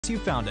you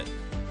found it.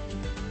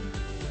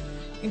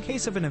 In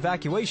case of an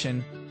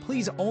evacuation,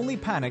 please only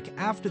panic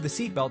after the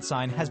seatbelt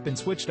sign has been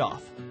switched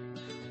off.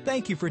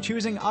 Thank you for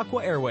choosing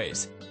Aqua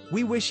Airways.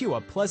 We wish you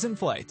a pleasant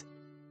flight.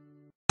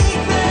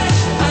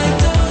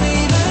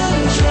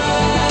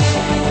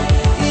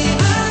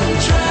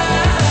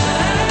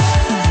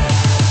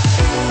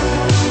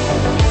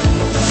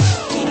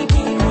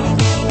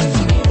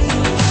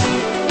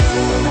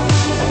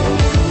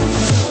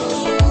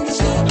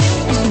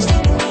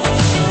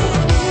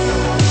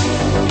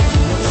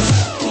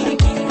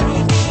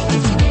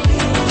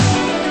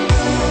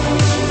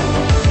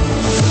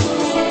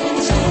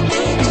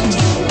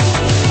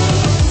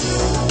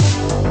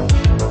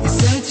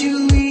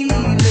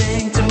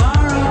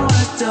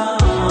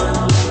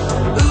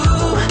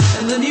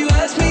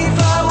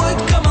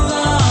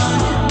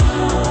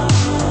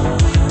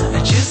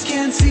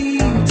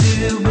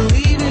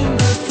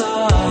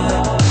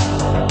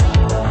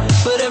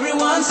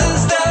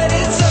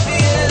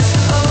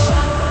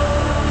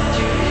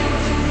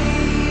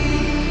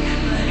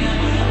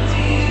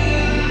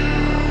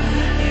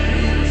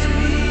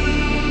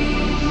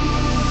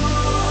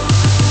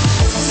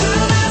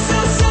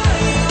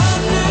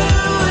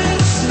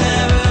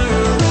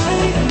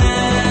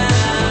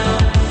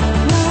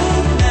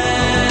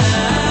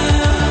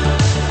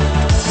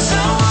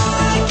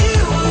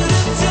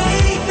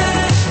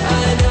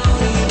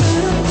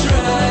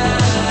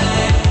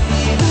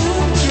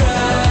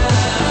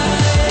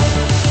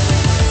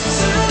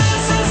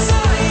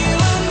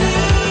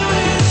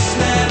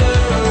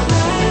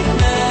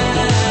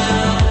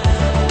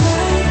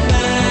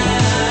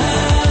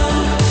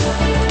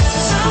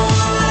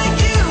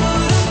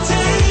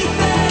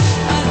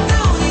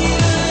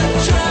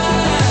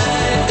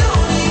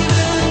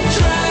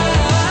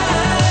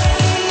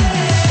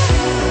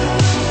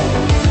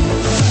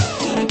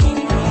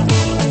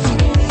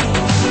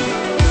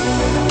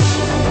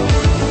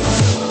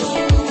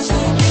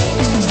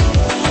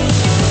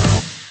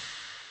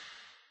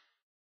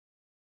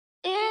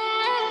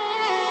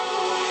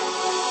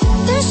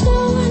 There's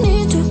no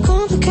need to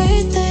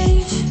complicate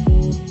things.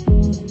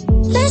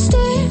 Let's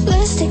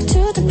stick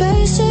to the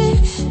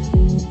basics.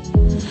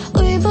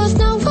 We both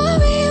know what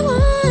we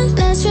want.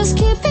 Let's just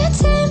keep it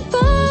simple.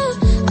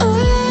 Oh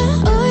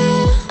yeah, oh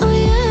yeah, oh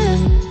yeah.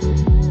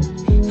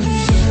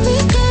 We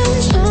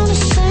dance on the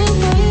same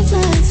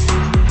wavelength.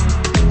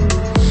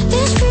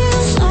 This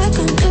feels like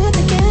a new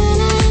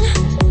beginning.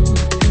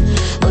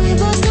 We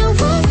both know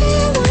what we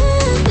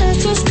want. Let's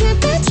just keep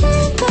it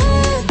simple.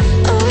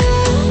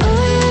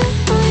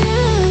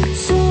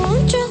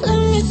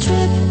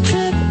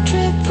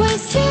 Trip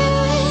with you,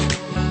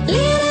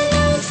 leading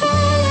on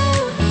fire.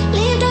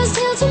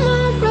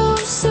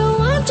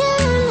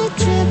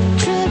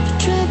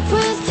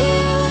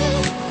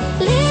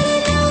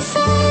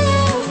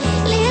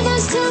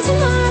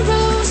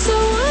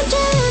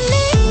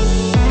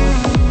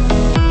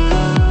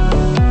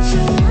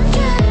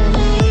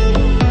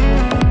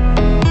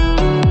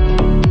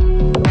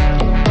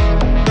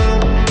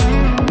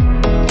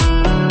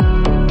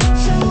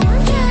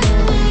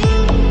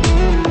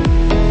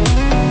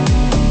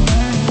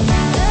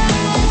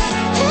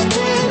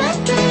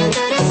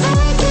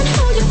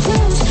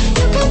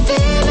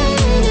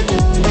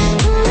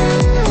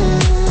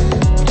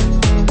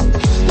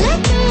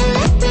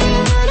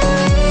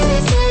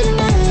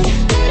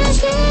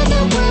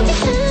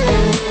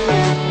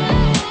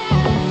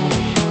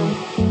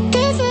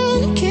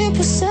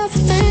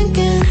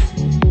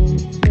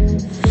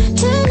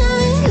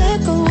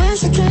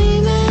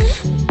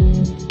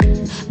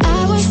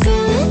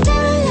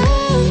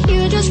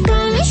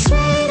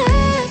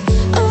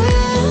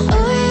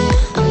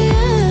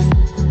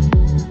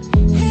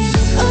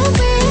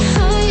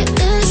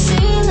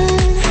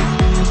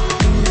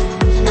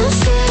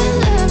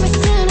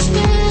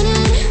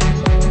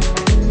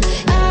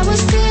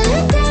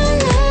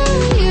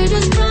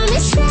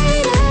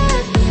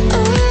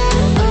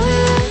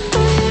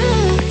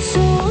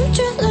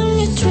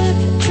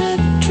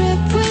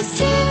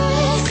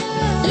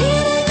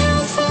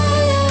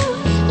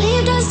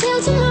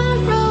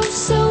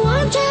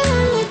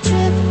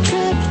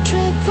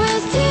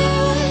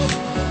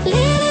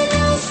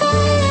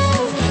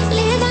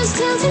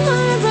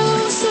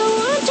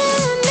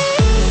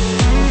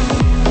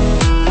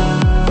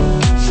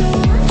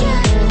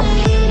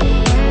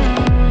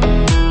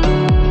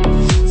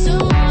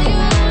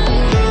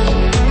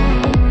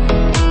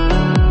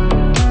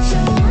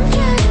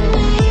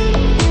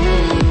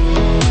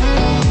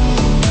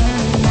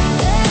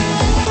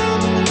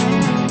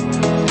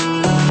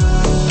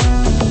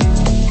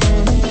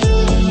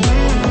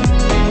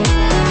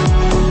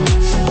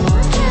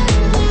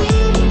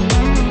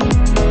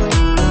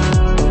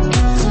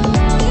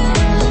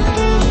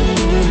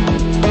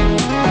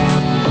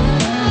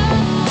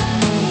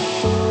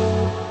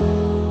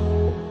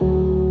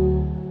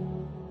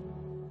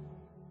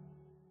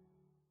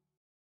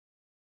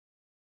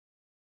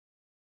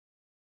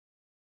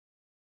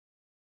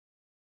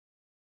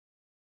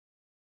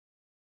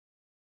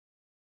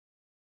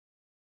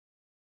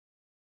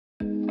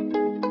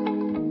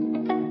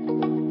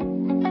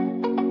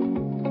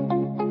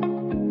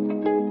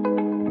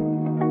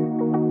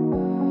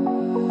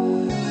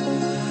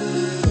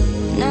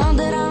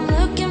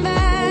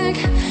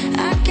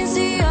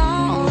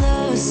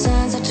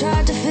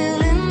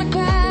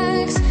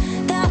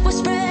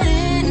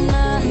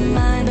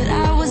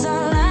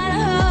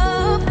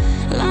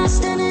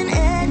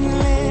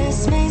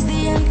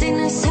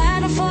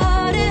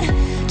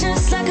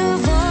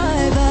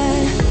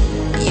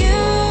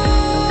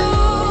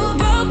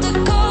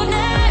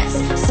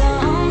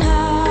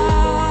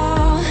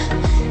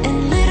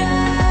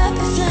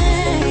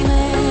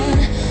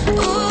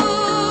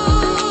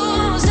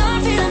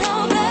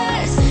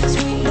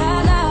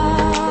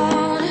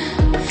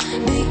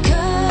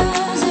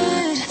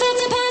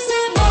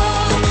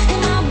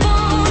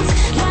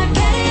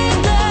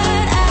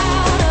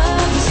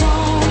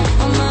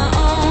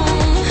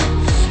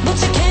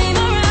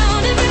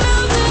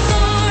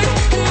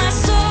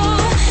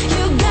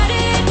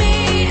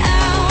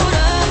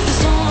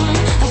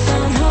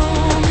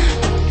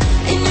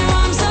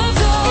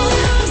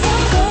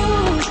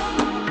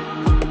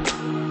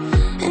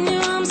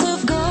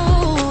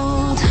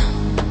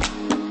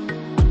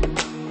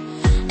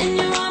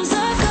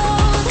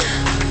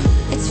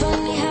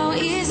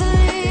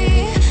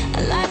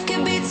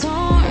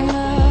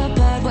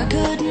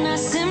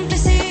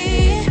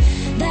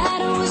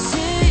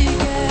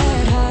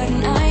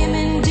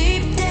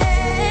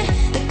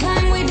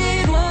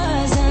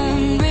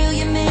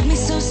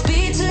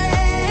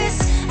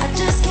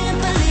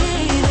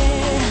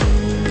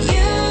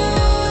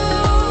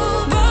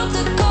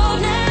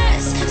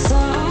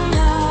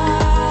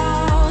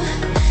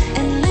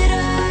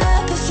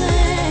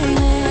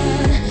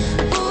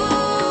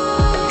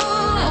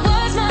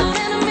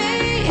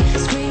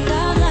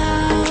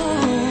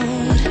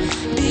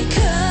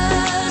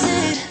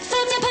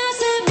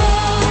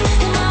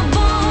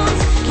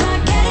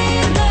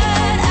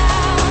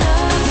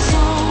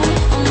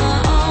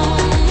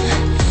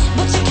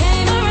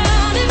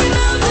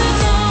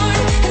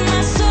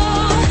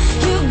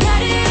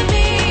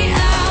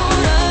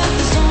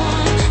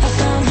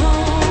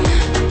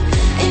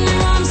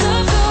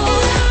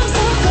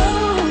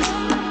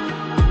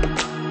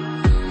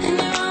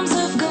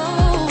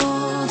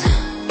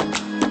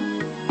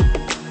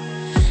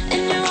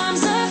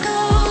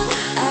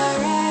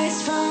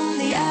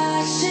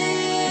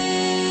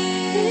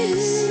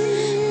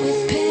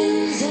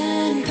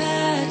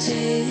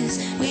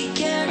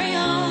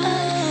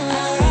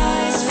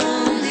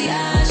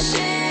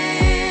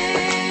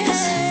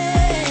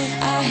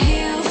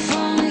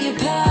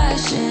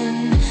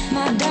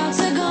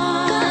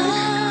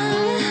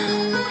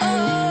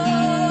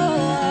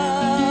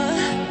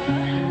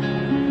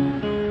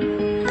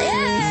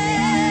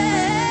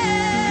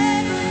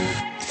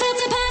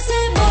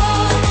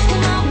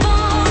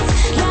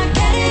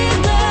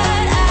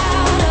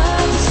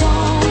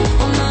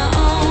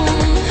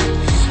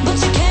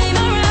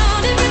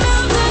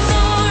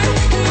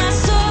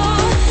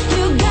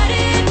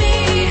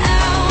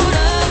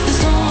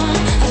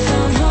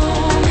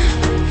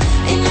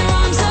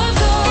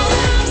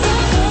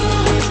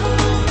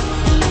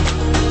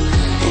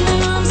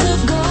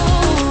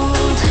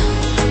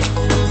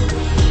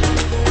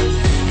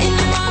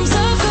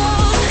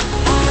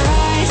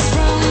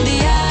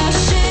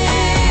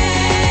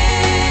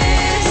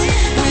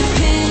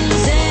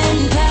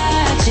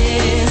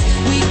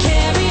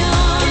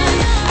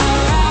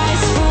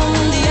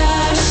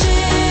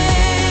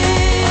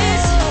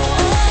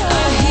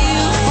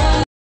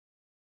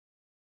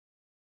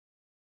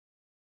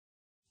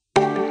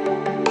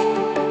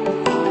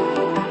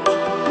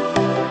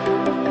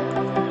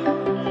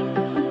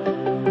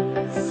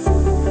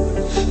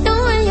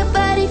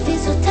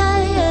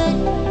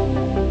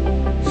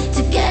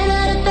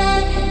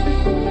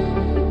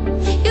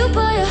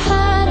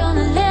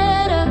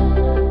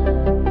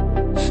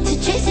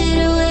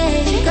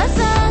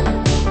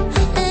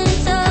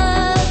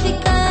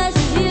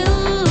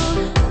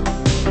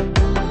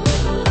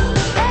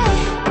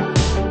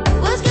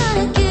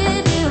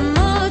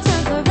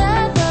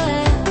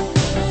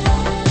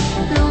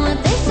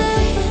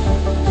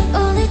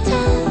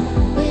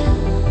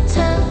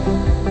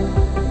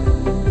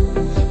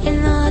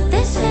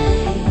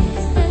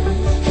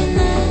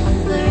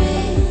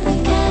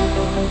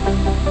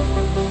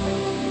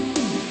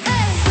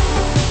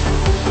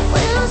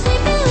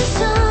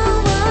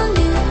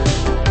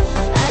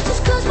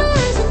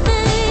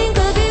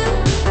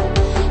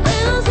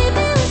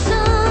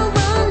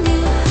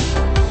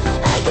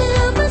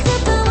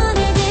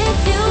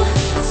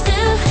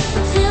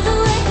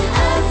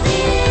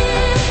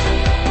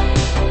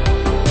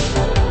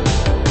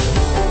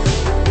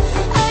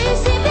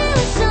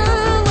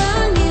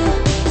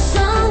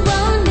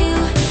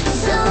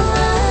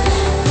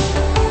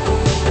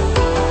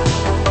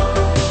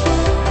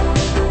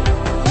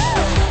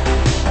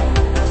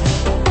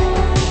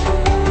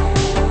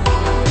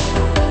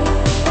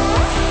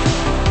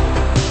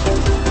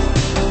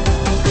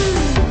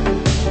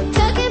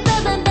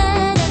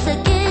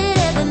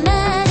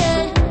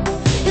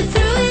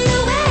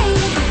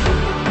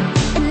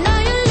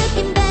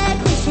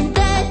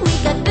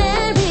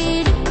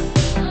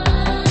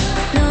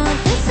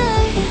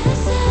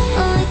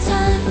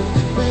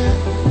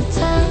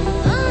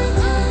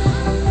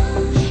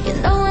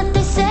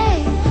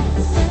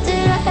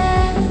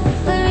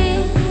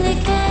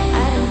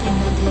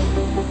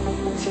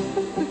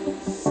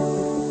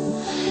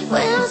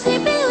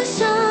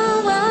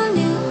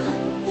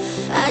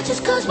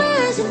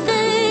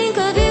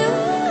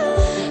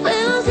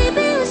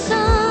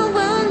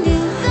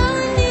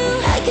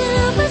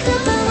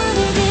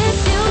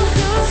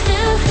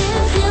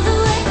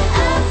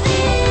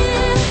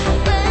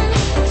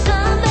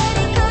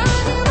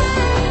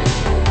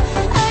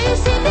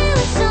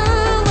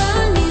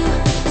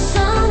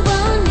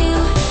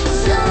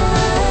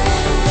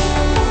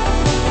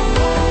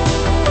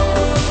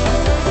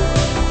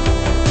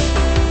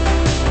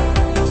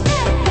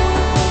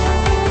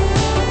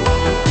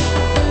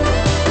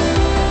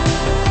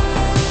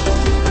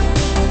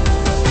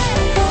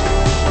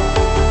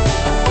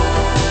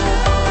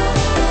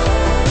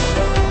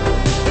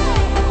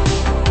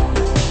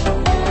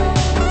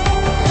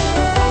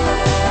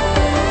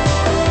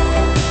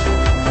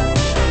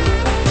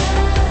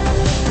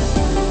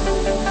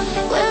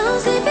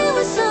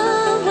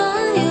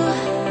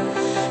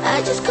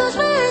 I just close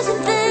my eyes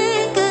and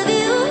think of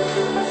you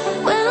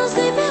when I'm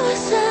sleeping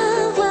with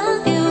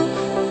someone new.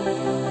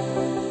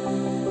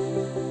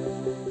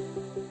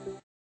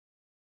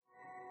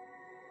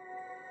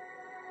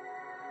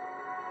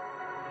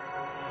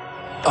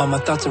 All my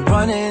thoughts are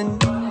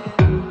running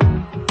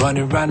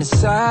around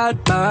inside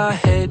my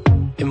head.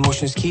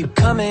 Emotions keep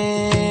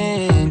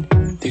coming,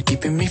 they're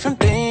keeping me from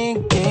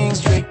thinking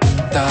straight.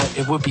 Thought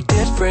it would be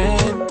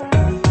different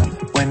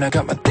when I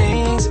got my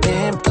things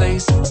in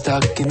place.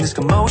 Stuck in this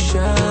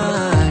commotion,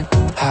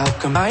 how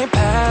come I ain't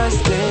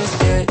past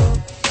this yet?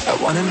 I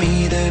wanted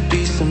me to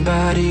be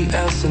somebody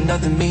else,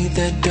 another me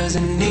that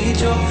doesn't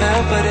need your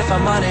help. But if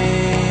I'm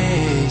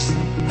honest,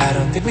 I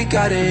don't think we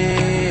got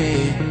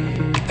it.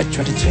 I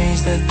try to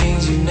change the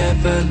things you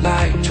never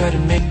liked, try to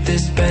make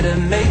this better,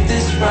 make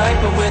this right,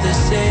 but we're the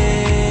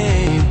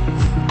same,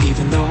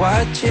 even though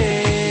I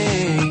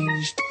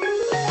changed.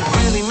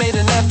 Really made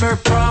an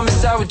effort,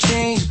 promised I would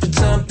change, but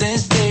something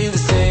stayed the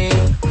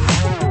same.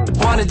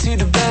 Wanted to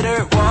do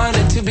better,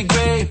 wanted to be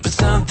great, but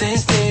something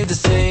stayed the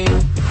same.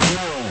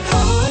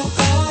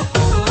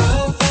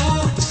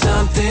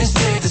 Something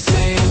stayed the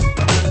same.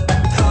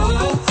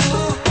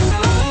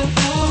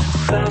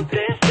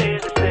 Something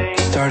stayed the same.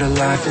 Start a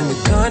life in the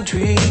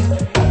country,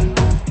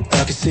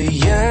 I could say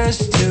yes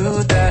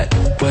to that.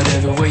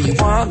 Whatever way you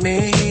want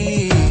me,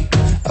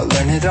 I'll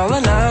learn it all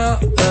and I'll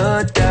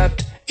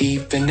adapt.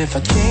 Even if I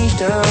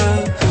changed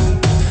up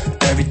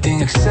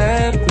everything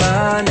except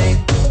my name,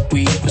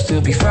 we will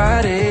still be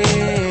fighting,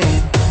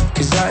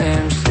 cause I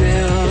am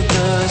still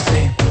the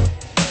same.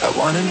 I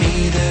wanted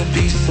me to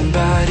be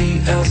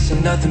somebody else,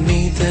 another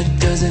me that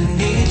doesn't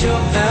need your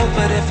help.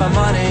 But if I'm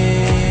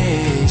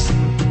honest,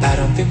 I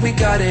don't think we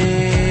got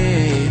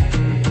it.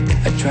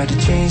 I try to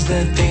change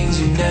the things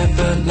you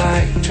never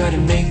liked, try to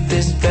make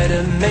this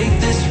better, make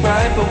this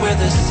right, but we're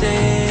the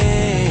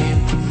same,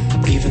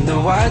 even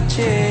though I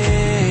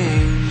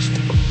changed.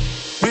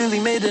 Really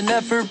made an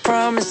effort,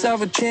 promised I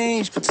would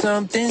change, but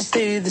something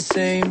stayed the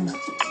same.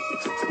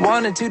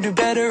 Wanted to do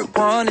better,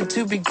 wanted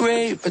to be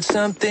great, but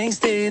something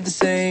stayed the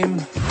same.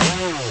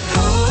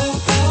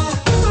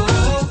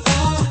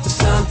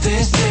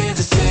 Something stayed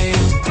the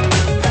same.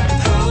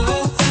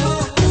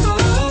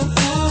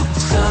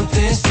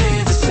 Something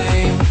stayed the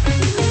same.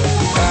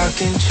 I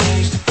can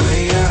change the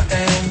way I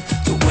am,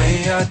 the way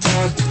I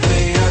talk, the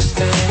way I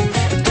stand.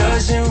 It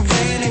doesn't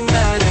really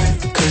matter,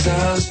 cause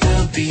I'll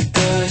still be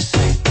the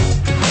same.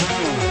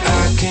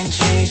 I can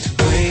change the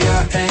way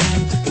I am,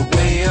 the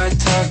way I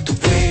talk, the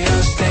way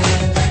I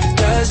stand. It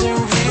doesn't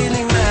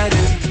really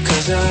matter,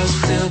 cause I'll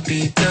still be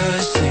the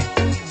same.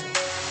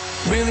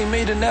 Really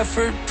made an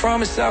effort,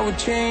 promised I would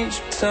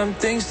change, some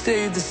things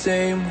stayed the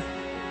same.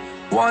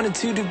 Wanted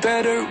to do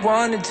better,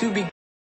 wanted to be